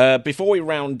 before we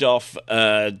round off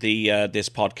this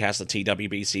podcast, the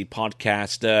TWBC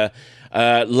podcast,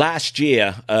 last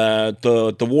year,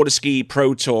 the Waterski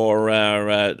Pro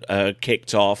Tour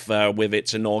kicked off with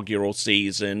its inaugural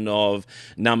season of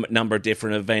number of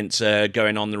different events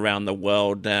going on around the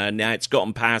world. Now it's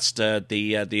gotten past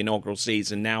the inaugural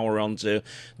season. Now we're on to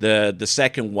the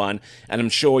second one, and I'm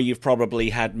sure you've probably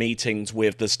had meetings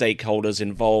with the stakeholders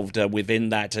involved within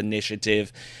that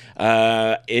initiative.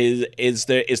 Is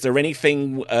there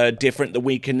anything different that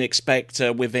we can expect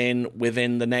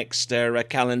within the next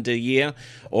calendar year,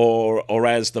 or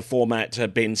has the format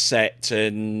been set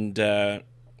and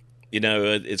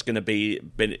it's going to be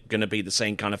the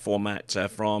same kind of format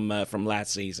from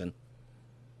last season?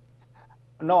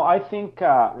 No, I think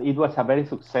it was a very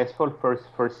successful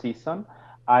first season.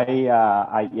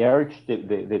 I urge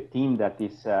the team that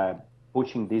is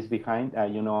pushing this behind.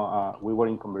 We were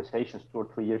in conversations 2 or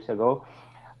 3 years ago,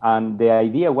 and the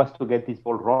idea was to get this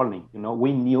ball rolling.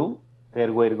 We knew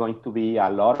there were going to be a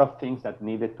lot of things that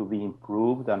needed to be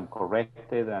improved and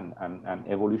corrected and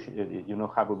evolution,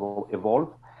 have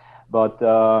evolved. But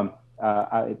the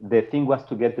thing was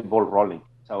to get the ball rolling.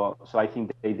 So I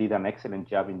think they did an excellent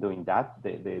job in doing that.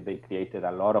 They created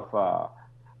a lot of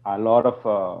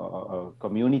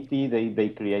community. They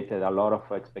created a lot of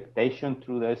expectation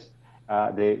through this.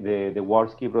 The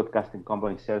Waterski Broadcasting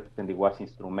Company certainly was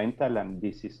instrumental, and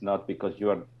this is not because you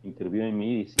are interviewing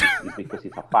me. It's because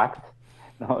it's a fact.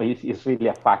 No, it's really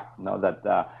a fact. No, that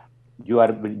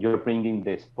you're bringing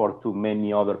the sport to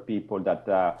many other people that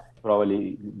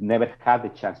probably never had the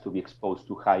chance to be exposed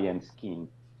to high-end skiing.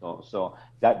 So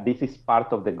that this is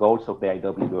part of the goals of the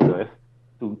IWWF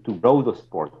to grow the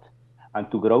sport, and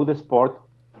to grow the sport,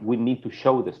 we need to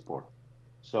show the sport.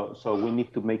 So we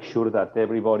need to make sure that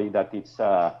everybody that is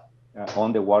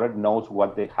on the water knows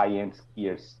what the high-end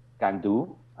skiers can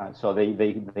do, so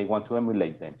they want to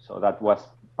emulate them. So that was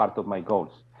part of my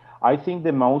goals. I think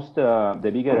the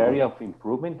bigger area of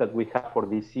improvement that we have for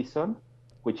this season,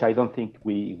 which I don't think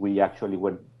we actually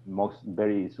were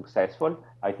very successful.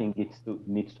 I think it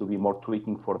needs to be more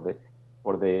tweaking for the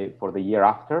year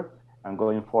after and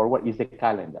going forward, is the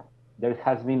calendar. There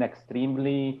has been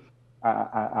extremely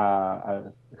a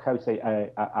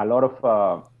lot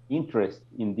of interest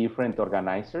in different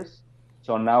organizers.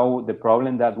 So now the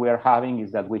problem that we are having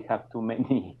is that we have too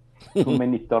many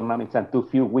tournaments and too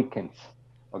few weekends.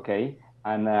 Okay,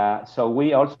 and so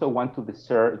we also want to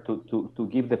deserve to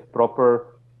give the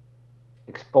proper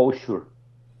exposure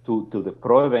to the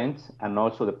pro events and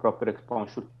also the proper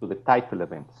exposure to the title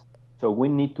events. So we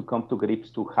need to come to grips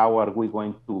to how are we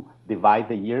going to divide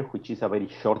the year, which is a very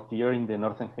short year in the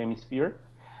Northern Hemisphere,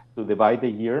 to divide the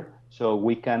year so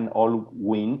we can all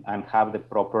win and have the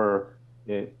proper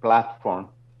platform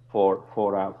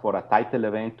for a title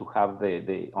event to have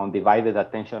the undivided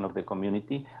attention of the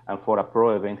community, and for a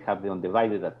pro event have the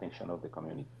undivided attention of the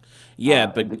community. Yeah,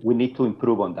 but we need to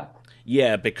improve on that.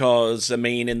 Yeah, because, I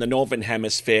mean, in the Northern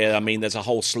Hemisphere, I mean, there's a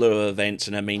whole slew of events,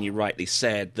 and I mean, you rightly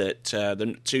said that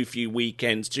the too few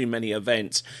weekends, too many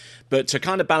events. But to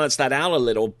kind of balance that out a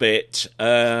little bit,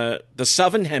 the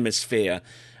Southern Hemisphere,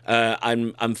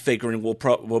 I'm figuring would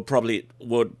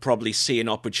probably see an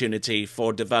opportunity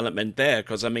for development there,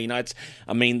 because I mean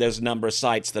there's a number of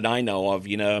sites that I know of,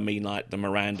 I mean, like the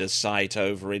Miranda's site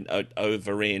over in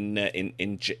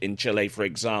Chile, for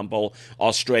example,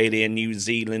 Australia, New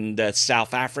Zealand,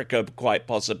 South Africa, quite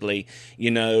possibly,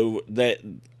 that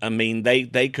I mean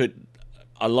they could.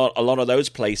 A lot of those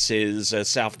places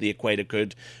south of the equator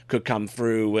could come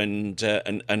through and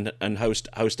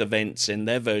host events in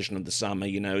their version of the summer,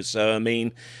 So I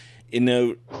mean,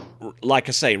 like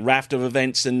I say, raft of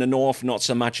events in the north, not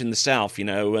so much in the south,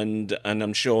 and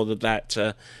I'm sure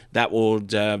that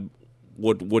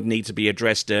would need to be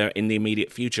addressed in the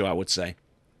immediate future, I would say.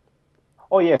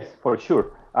 Oh yes, for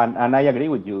sure, and I agree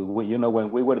with you. When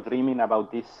we were dreaming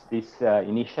about this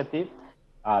initiative.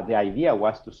 The idea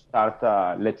was to start,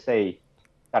 let's say,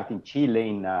 start in Chile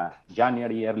in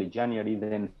early January,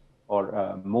 then,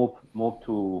 or move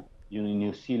to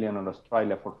New Zealand and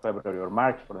Australia for February or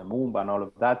March for the move and all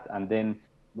of that, and then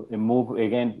move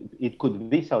again. It could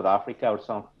be South Africa or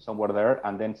somewhere there,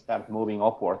 and then start moving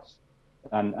upwards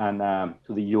and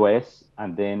to the US,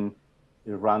 and then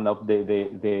round up the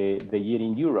year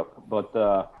in Europe. But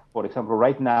for example,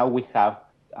 right now we have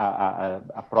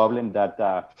a problem that.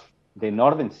 The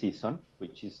northern season,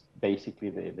 which is basically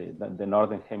the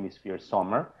northern hemisphere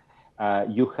summer,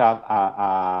 you have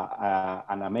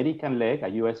an American leg, a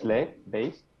US leg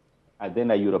based, and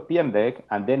then a European leg,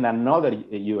 and then another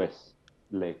US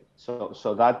leg.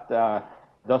 So that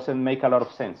doesn't make a lot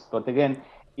of sense. But again,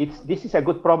 this is a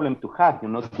good problem to have.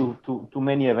 Too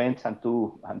many events and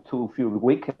too few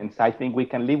weekends. I think we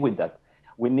can live with that.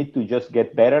 We need to just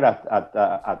get better at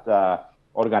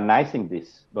organizing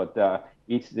this, but.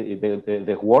 It's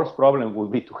the worst problem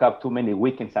would be to have too many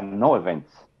weekends and no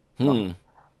events.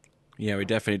 Yeah, we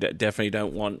definitely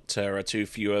don't want too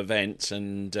few events,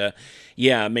 and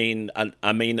yeah, I mean,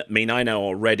 I know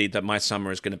already that my summer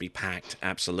is going to be packed.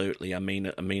 Absolutely. I mean,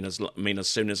 as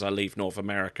soon as I leave North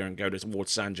America and go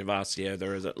towards San Gervasio,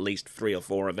 there is at least 3 or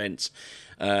 4 events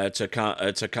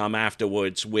to come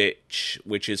afterwards,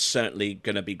 which is certainly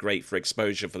going to be great for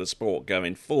exposure for the sport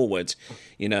going forward,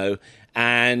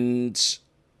 and.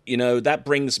 That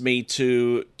brings me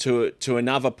to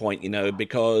another point,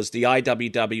 because the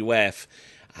IWWF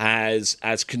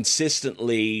has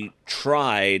consistently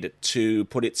tried to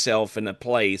put itself in a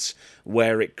place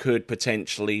where it could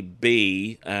potentially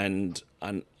be and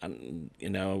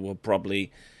will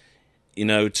probably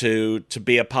to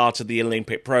be a part of the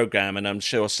Olympic program. And I'm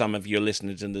sure some of you are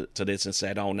listening to this and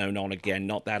said, "Oh no, not again,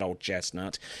 not that old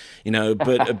chestnut,"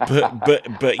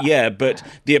 But yeah, but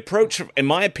the approach, in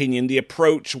my opinion, the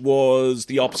approach was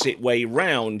the opposite way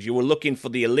round. You were looking for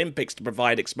the Olympics to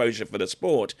provide exposure for the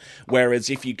sport, whereas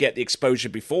if you get the exposure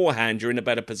beforehand, you're in a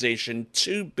better position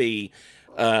to be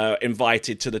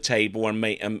invited to the table and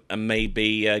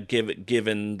maybe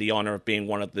given the honor of being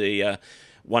one of the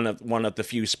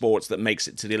few sports that makes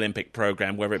it to the Olympic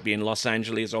program, whether it be in Los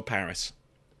Angeles or Paris.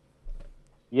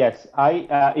 Yes,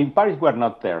 in Paris we're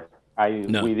not there.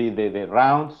 No. We did the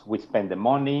rounds, we spent the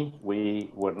money,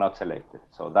 we were not selected.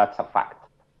 So that's a fact.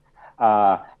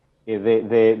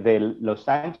 The Los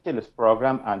Angeles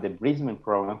program and the Brisbane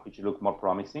program, which look more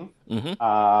promising. Mm-hmm.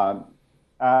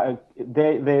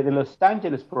 The Los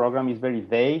Angeles program is very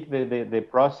vague. The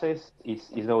process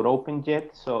is not open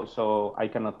yet, so I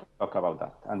cannot talk about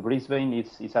that. And Brisbane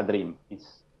is a dream.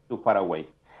 It's too far away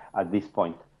at this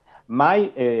point.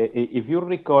 If you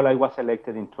recall, I was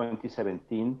elected in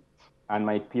 2017, and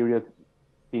my period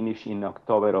finished in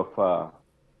October of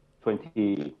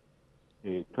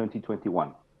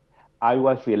 2021. I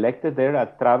was reelected there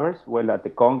at Travers, at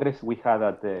the Congress we had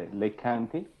at the Lake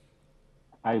County.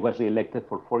 I was reelected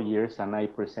for 4 years, and I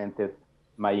presented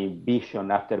my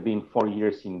vision after being 4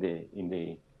 years in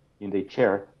the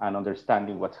chair and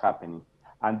understanding what's happening.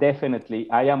 And definitely,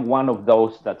 I am one of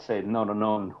those that say, no,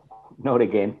 not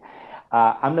again.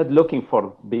 I'm not looking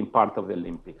for being part of the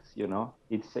Olympics.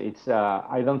 It's.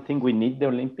 I don't think we need the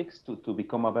Olympics to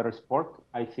become a better sport.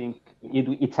 I think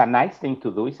it's a nice thing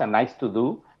to do. It's a nice to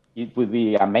do. It would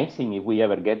be amazing if we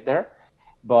ever get there,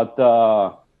 but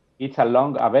it's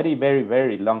a very, very,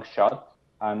 very long shot,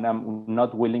 and I'm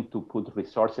not willing to put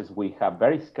resources. We have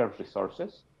very scarce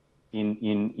resources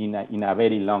in a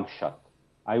very long shot.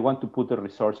 I want to put the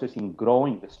resources in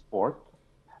growing the sport.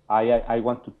 I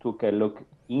want to take a look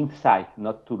inside,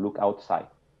 not to look outside,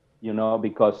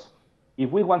 because if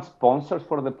we want sponsors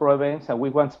for the pro events and we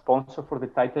want sponsors for the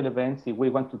title events, if we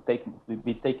want to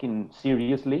be taken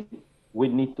seriously, we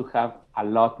need to have a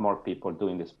lot more people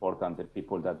doing the sport than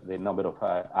the number of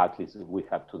athletes we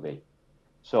have today.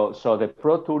 So the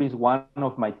Pro Tour is one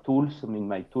of my tools in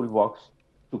my toolbox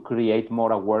to create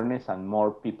more awareness and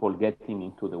more people getting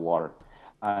into the water.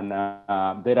 And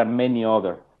there are many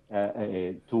other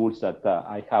tools that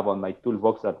I have on my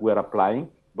toolbox that we're applying,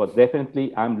 but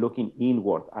definitely I'm looking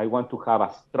inward. I want to have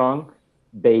a strong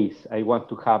base. I want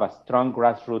to have a strong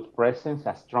grassroots presence,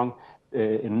 a strong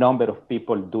number of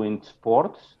people doing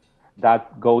sports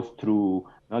that goes through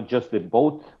not just the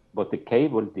boat, but the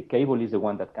cable. The cable is the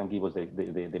one that can give us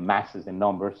the masses, the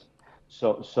numbers.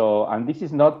 So, and this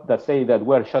is not to say that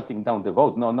we're shutting down the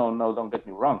boat. No, don't get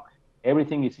me wrong.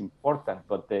 Everything is important,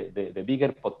 but the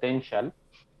bigger potential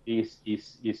is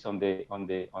on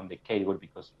the cable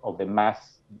because of the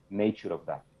mass nature of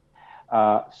that.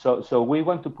 So we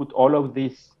want to put all of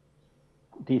these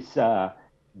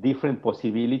different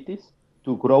possibilities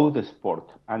to grow the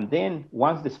sport, and then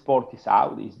once the sport is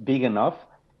out, is big enough,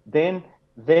 then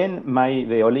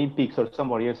the Olympics or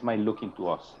somebody else might look into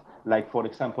us. Like for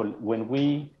example, when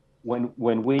we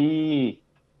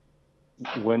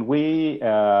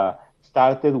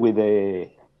started with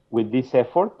this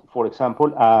effort, for example,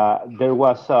 there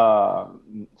was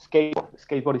skateboard.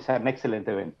 Skateboard is an excellent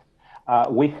event.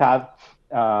 We had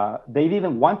they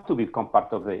didn't want to become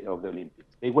part of the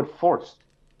Olympics. They were forced.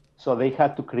 So they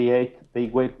had to create.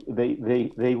 They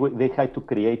had to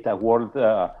create a world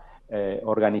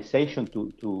organization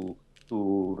to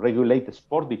regulate the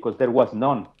sport because there was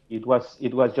none. It was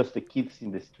just the kids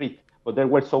in the street. But there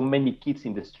were so many kids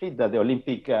in the street that the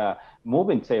Olympic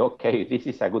movement say, okay, this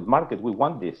is a good market. We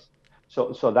want this.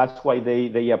 So that's why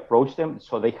they approached them.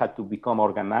 So they had to become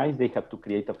organized. They had to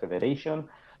create a federation.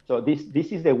 So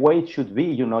this is the way it should be.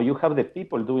 You have the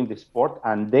people doing the sport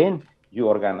and then you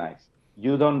organize.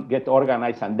 You don't get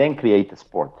organized and then create a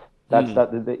sport. That's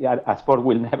a sport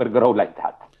will never grow like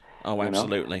that. Oh,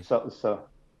 absolutely. So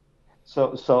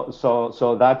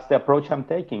that's the approach I'm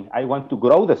taking. I want to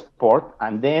grow the sport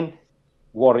and then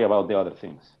worry about the other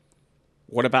things.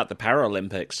 What about the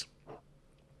Paralympics?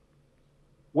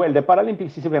 Well, the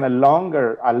Paralympics is even a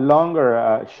longer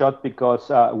shot because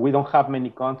we don't have many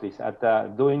countries. At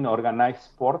doing organized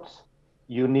sports,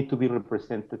 you need to be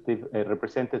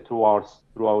represented throughout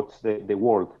the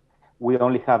world. We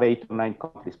only have 8 or 9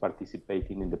 countries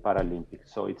participating in the Paralympics,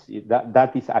 so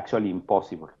that is actually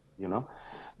impossible,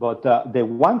 But the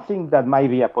one thing that might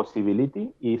be a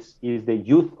possibility is the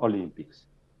Youth Olympics.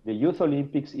 The Youth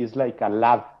Olympics is like a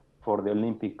lab for the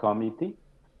Olympic Committee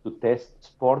to test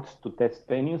sports, to test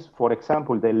venues. For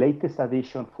example, the latest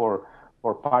addition for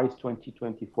Paris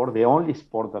 2024, the only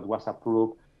sport that was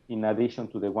approved in addition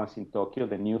to the ones in Tokyo,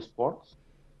 the new sports,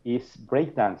 is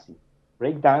breakdancing.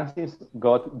 Breakdancers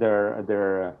got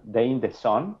their day in the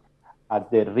sun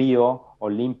at the Rio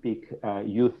Olympic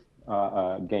Youth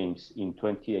Games in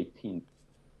 2018.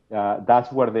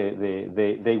 That's where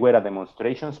they were a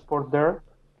demonstration sport there.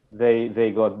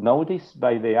 They got noticed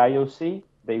by the IOC.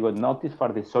 They got noticed by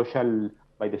the social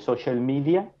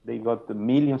media. They got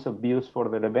millions of views for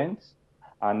their events,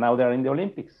 and now they're in the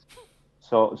Olympics.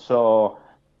 So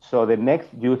the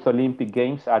next Youth Olympic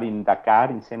Games are in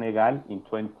Dakar, in Senegal, in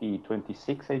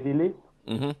 2026, I believe.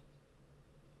 Mm-hmm.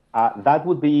 That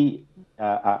would be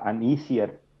an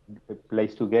easier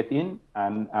place to get in,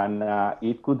 and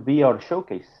it could be our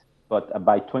showcase. But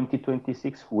by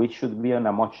 2026, we should be in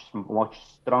a much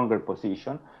stronger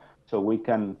position, so we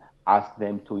can ask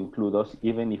them to include us,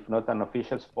 even if not an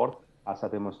official sport, as a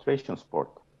demonstration sport.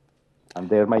 And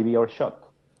there might be our shot.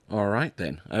 All right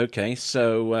then. Okay,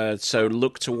 so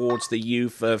look towards the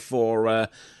youth for the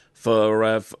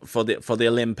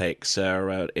Olympics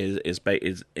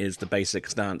is the basic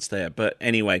stance there. But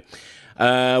anyway,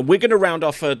 We're going to round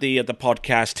off the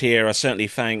podcast here. I certainly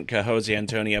thank Jose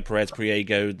Antonio Perez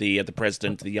Priego, the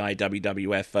president of the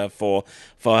IWWF,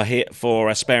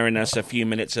 for sparing us a few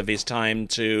minutes of his time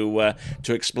to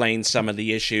explain some of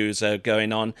the issues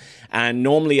going on. And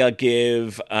normally I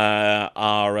give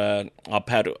our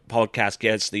podcast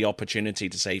guests the opportunity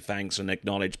to say thanks and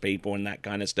acknowledge people and that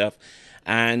kind of stuff.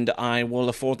 And I will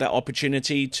afford that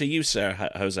opportunity to you, sir,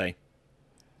 Jose.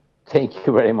 Thank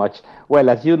you very much. Well,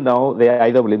 as you know, the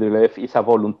IWWF is a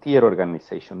volunteer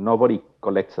organization. Nobody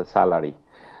collects a salary.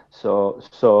 So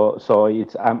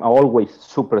I'm always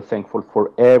super thankful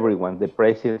for everyone, the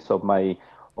presidents of my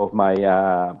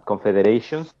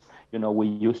confederations. We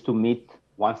used to meet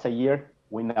once a year.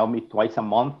 We now meet twice a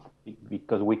month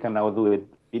because we can now do it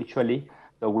virtually.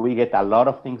 So we get a lot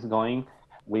of things going.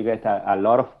 We get a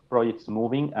lot of projects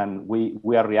moving, and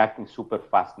we are reacting super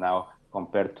fast now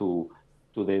compared to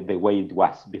the way it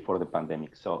was before the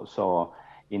pandemic. So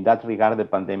in that regard, the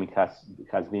pandemic has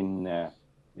been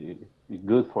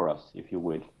good for us, if you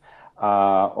will.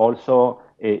 Also,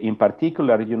 in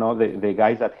particular, the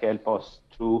guys that help us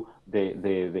through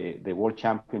the World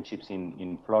Championships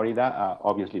in Florida,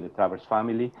 obviously the Travers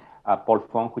family, Paul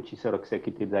Fong, which is our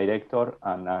executive director,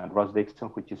 and Ross Dixon,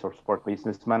 which is our sport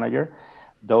business manager.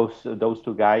 Those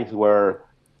two guys were,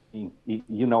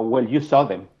 well, you saw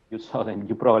them.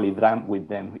 You probably drank with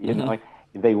them.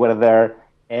 They were there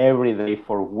every day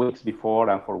for weeks before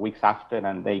and for weeks after,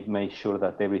 and they made sure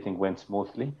that everything went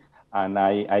smoothly. And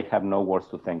I have no words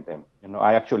to thank them.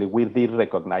 We did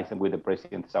recognize them with the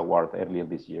President's Award earlier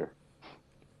this year.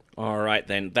 All right,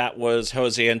 then. That was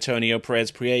Jose Antonio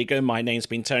Perez Priego. My name's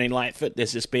been Tony Lightfoot.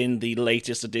 This has been the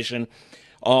latest edition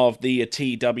of the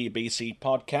TWBC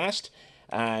podcast.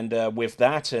 And with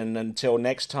that, and until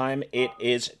next time, it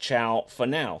is ciao for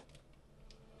now.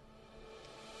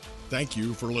 Thank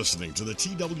you for listening to the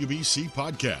TWBC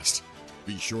podcast.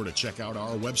 Be sure to check out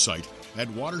our website at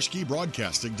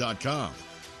waterskibroadcasting.com.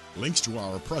 Links to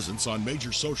our presence on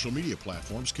major social media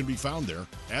platforms can be found there,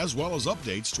 as well as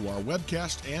updates to our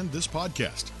webcast and this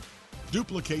podcast.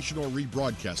 Duplication or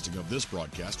rebroadcasting of this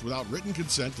broadcast without written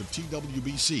consent of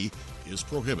TWBC is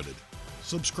prohibited.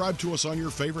 Subscribe to us on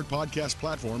your favorite podcast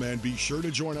platform and be sure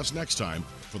to join us next time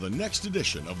for the next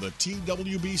edition of the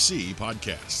TWBC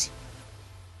podcast.